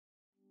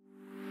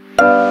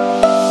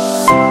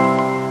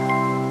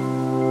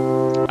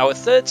Our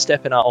third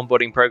step in our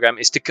onboarding program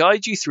is to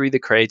guide you through the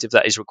creative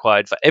that is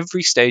required for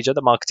every stage of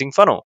the marketing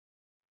funnel.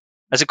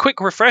 As a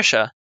quick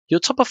refresher, your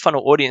top of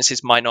funnel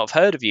audiences might not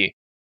have heard of you.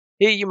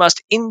 Here you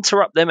must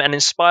interrupt them and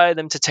inspire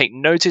them to take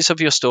notice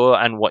of your store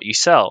and what you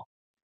sell.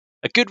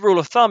 A good rule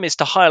of thumb is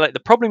to highlight the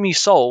problem you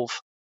solve,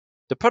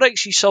 the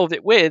products you solve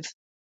it with,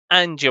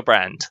 and your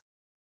brand.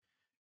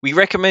 We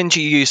recommend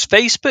you use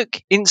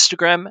Facebook,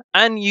 Instagram,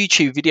 and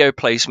YouTube video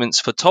placements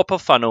for top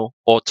of funnel,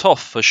 or TOF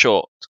for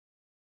short.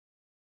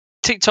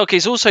 TikTok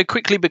is also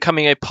quickly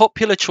becoming a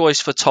popular choice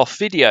for TOF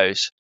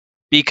videos.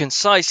 Be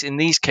concise in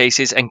these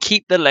cases and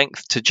keep the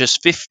length to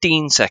just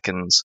 15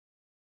 seconds.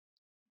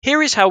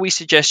 Here is how we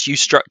suggest you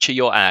structure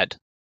your ad.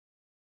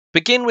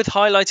 Begin with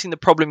highlighting the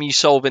problem you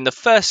solve in the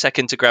first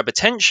second to grab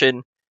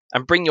attention,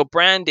 and bring your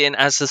brand in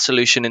as the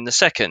solution in the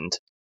second.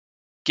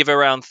 Give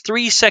around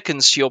 3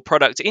 seconds to your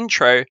product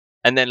intro,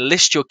 and then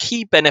list your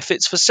key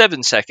benefits for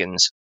 7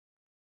 seconds.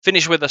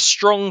 Finish with a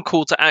strong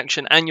call to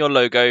action and your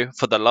logo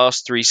for the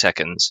last 3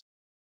 seconds.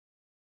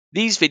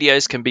 These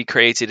videos can be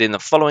created in the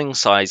following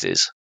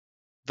sizes.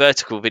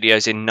 Vertical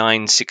videos in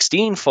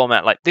 9:16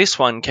 format like this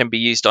one can be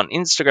used on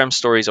Instagram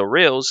stories or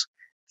Reels,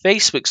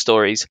 Facebook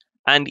stories,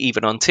 and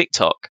even on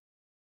TikTok.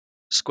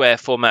 Square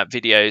format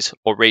videos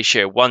or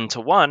ratio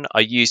 1:1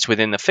 are used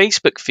within the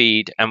Facebook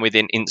feed and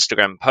within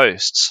Instagram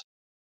posts.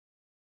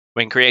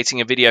 When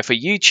creating a video for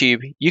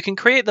YouTube, you can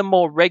create the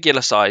more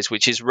regular size,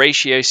 which is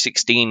ratio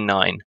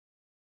 16:9.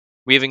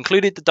 We have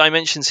included the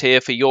dimensions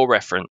here for your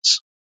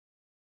reference.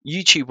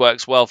 YouTube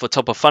works well for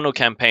top of funnel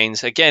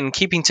campaigns, again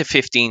keeping to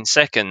 15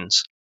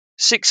 seconds.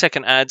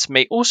 6-second ads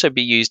may also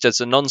be used as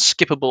a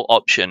non-skippable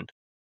option.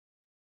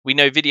 We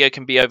know video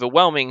can be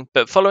overwhelming,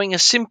 but following a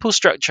simple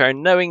structure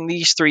and knowing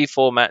these 3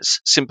 formats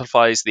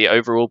simplifies the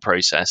overall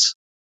process.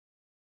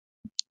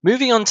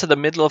 Moving on to the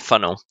middle of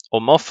funnel,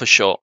 or MOF for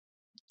short.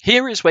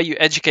 Here is where you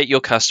educate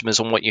your customers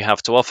on what you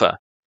have to offer.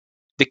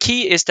 The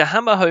key is to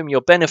hammer home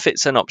your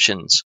benefits and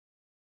options.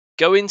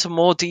 Go into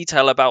more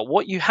detail about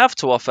what you have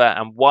to offer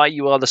and why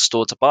you are the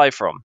store to buy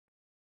from.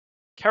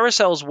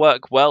 Carousels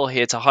work well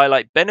here to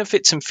highlight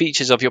benefits and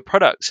features of your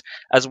products,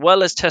 as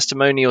well as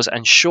testimonials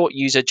and short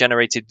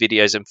user-generated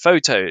videos and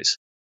photos.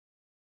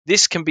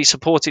 This can be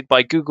supported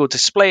by Google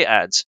Display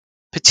Ads,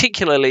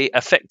 particularly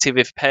effective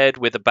if paired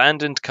with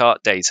abandoned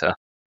cart data.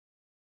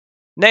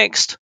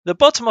 Next, the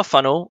bottom of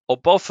funnel, or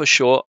BOF for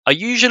short, are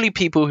usually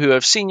people who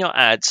have seen your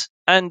ads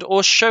and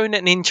or shown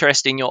an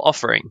interest in your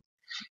offering.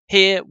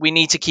 Here, we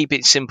need to keep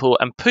it simple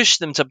and push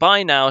them to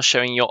buy now,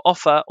 showing your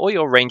offer or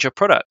your range of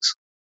products.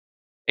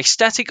 A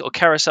static or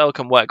carousel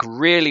can work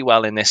really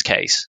well in this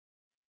case.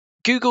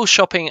 Google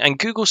Shopping and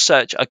Google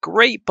Search are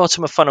great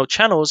bottom of funnel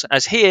channels,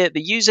 as here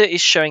the user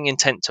is showing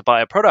intent to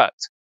buy a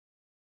product.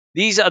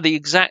 These are the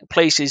exact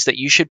places that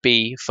you should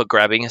be for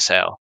grabbing a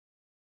sale.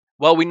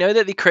 While we know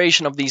that the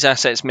creation of these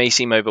assets may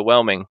seem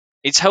overwhelming,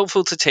 it's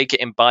helpful to take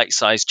it in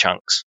bite-sized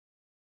chunks.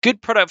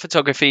 Good product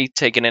photography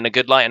taken in a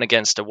good light and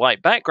against a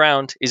white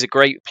background is a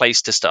great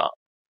place to start.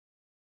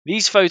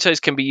 These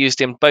photos can be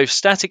used in both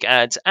static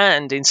ads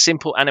and in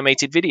simple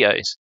animated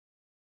videos.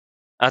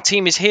 Our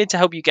team is here to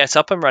help you get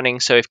up and running,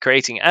 so if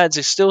creating ads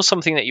is still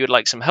something that you would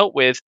like some help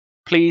with,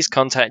 please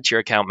contact your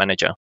account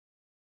manager.